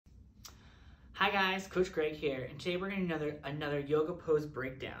Hi guys, Coach Greg here, and today we're going to do another yoga pose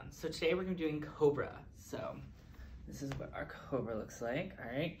breakdown. So today we're going to be doing Cobra. So this is what our Cobra looks like,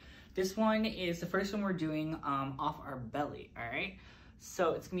 all right? This one is the first one we're doing off our belly, all right?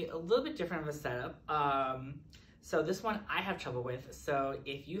 So it's going to be a little bit different of a setup. So this one I have trouble with, so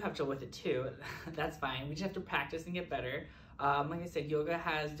if you have trouble with it too, that's fine. We just have to practice and get better. Like I said, yoga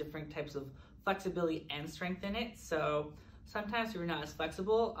has different types of flexibility and strength in it, so sometimes if you're not as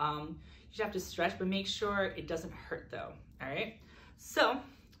flexible, you just have to stretch, but make sure it doesn't hurt though, all right? So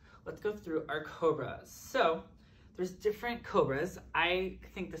let's go through our Cobra. So there's different Cobras. I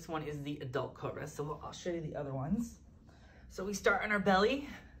think this one is the adult Cobra, so I'll show you the other ones. So we start on our belly,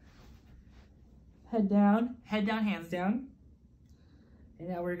 head down, hands down. And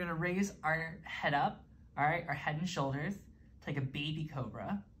now we're gonna raise our head up, all right? Our head and shoulders, like a baby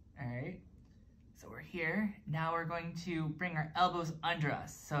Cobra, all right? So we're here. Now we're going to bring our elbows under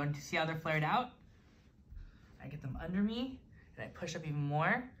us. So to see how they're flared out, I get them under me and I push up even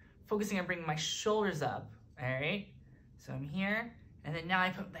more, focusing on bringing my shoulders up, all right? So I'm here, and then now I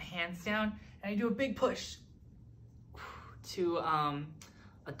put the hands down and I do a big push to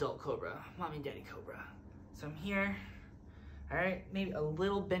adult Cobra, mommy and daddy Cobra. So I'm here, all right? Maybe a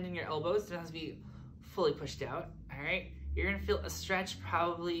little bend in your elbows, doesn't have to be fully pushed out, all right? You're gonna feel a stretch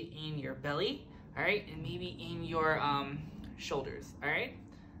probably in your belly, all right, and maybe in your shoulders, all right?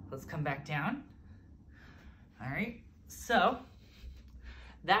 Let's come back down, all right? So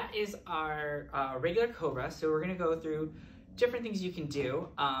that is our regular Cobra. So we're gonna go through different things you can do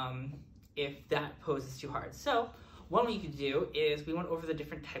if that pose is too hard. So one way you can do is we went over the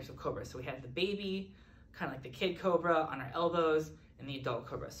different types of Cobra. So we had the baby, kind of like the kid Cobra on our elbows, and the adult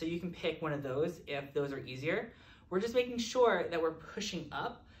Cobra. So you can pick one of those if those are easier. We're just making sure that we're pushing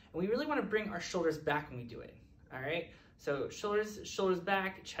up, and we really want to bring our shoulders back when we do it, all right? So shoulders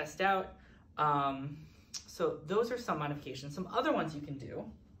back, chest out. So those are some modifications. Some other ones you can do.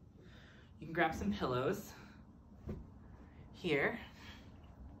 You can grab some pillows here.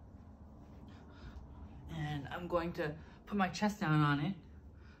 And I'm going to put my chest down on it,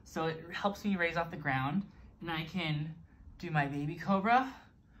 so it helps me raise off the ground, and I can do my baby Cobra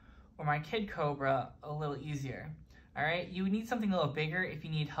or my kid Cobra a little easier. All right, you need something a little bigger if you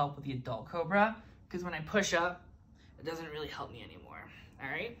need help with the adult Cobra, because when I push up, it doesn't really help me anymore, all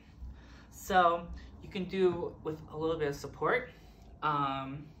right? So you can do with a little bit of support.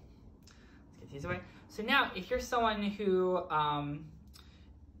 Let's get these away. So now, if you're someone who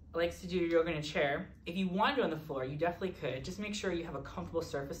likes to do yoga in a chair, if you want to do it on the floor, you definitely could. Just make sure you have a comfortable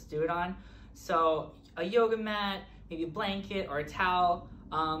surface to do it on. So a yoga mat, maybe a blanket or a towel,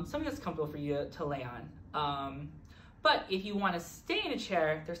 something that's comfortable for you to lay on. But if you want to stay in a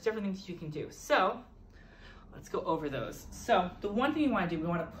chair, there's different things you can do. So let's go over those. So the one thing we want to do, we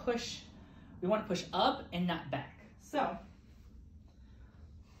want to push up and not back. So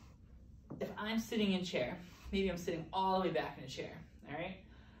if I'm sitting in a chair, maybe I'm sitting all the way back in a chair, all right?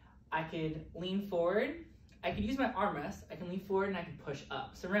 I could lean forward. I could use my armrest. I can lean forward and I can push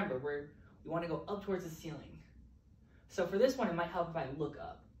up. So remember, we want to go up towards the ceiling. So for this one, it might help if I look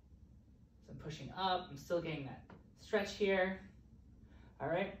up. So I'm pushing up. I'm still getting that stretch here. All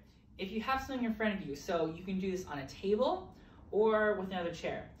right. If you have something in front of you, so you can do this on a table or with another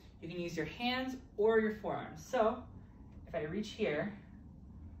chair. You can use your hands or your forearms. So if I reach here,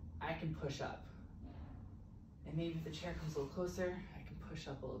 I can push up. And maybe if the chair comes a little closer, I can push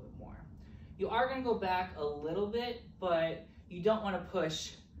up a little bit more. You are going to go back a little bit, but you don't want to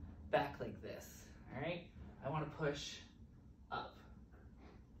push back like this. All right. I want to push up.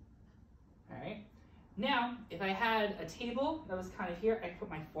 All right. Now, if I had a table that was kind of here, I put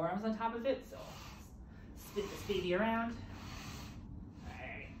my forearms on top of it. So spin this baby around. All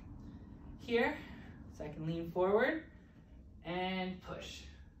right. Here, so I can lean forward and push.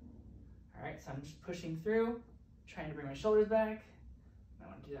 All right, so I'm just pushing through, trying to bring my shoulders back. I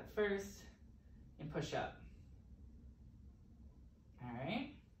want to do that first and push up. All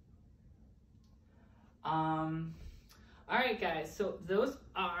right. All right, guys, so those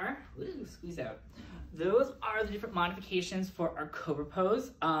are, squeeze out. Those are the different modifications for our Cobra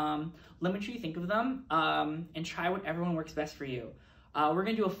pose. Let me know what you think of them and try whatever one works best for you. We're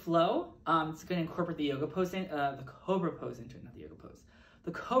gonna do a flow. It's gonna incorporate the yoga pose in, the Cobra pose into it, not the yoga pose.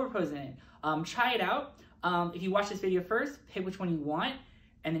 The Cobra pose in it. Try it out. If you watch this video first, pick which one you want,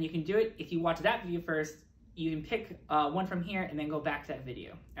 and then you can do it. If you watch that video first, you can pick one from here and then go back to that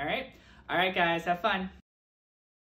video. All right? All right, guys, have fun.